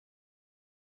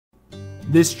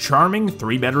This charming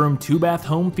 3-bedroom, 2-bath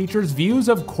home features views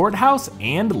of Courthouse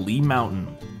and Lee Mountain.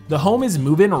 The home is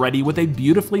move-in ready with a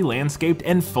beautifully landscaped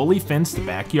and fully fenced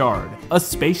backyard. A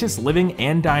spacious living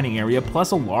and dining area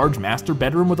plus a large master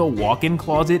bedroom with a walk-in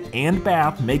closet and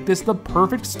bath make this the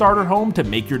perfect starter home to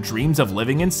make your dreams of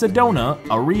living in Sedona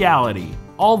a reality.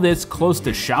 All this close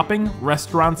to shopping,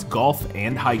 restaurants, golf,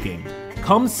 and hiking.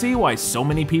 Come see why so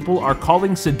many people are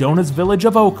calling Sedona's village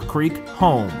of Oak Creek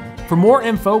home. For more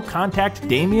info, contact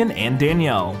Damian and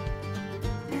Danielle.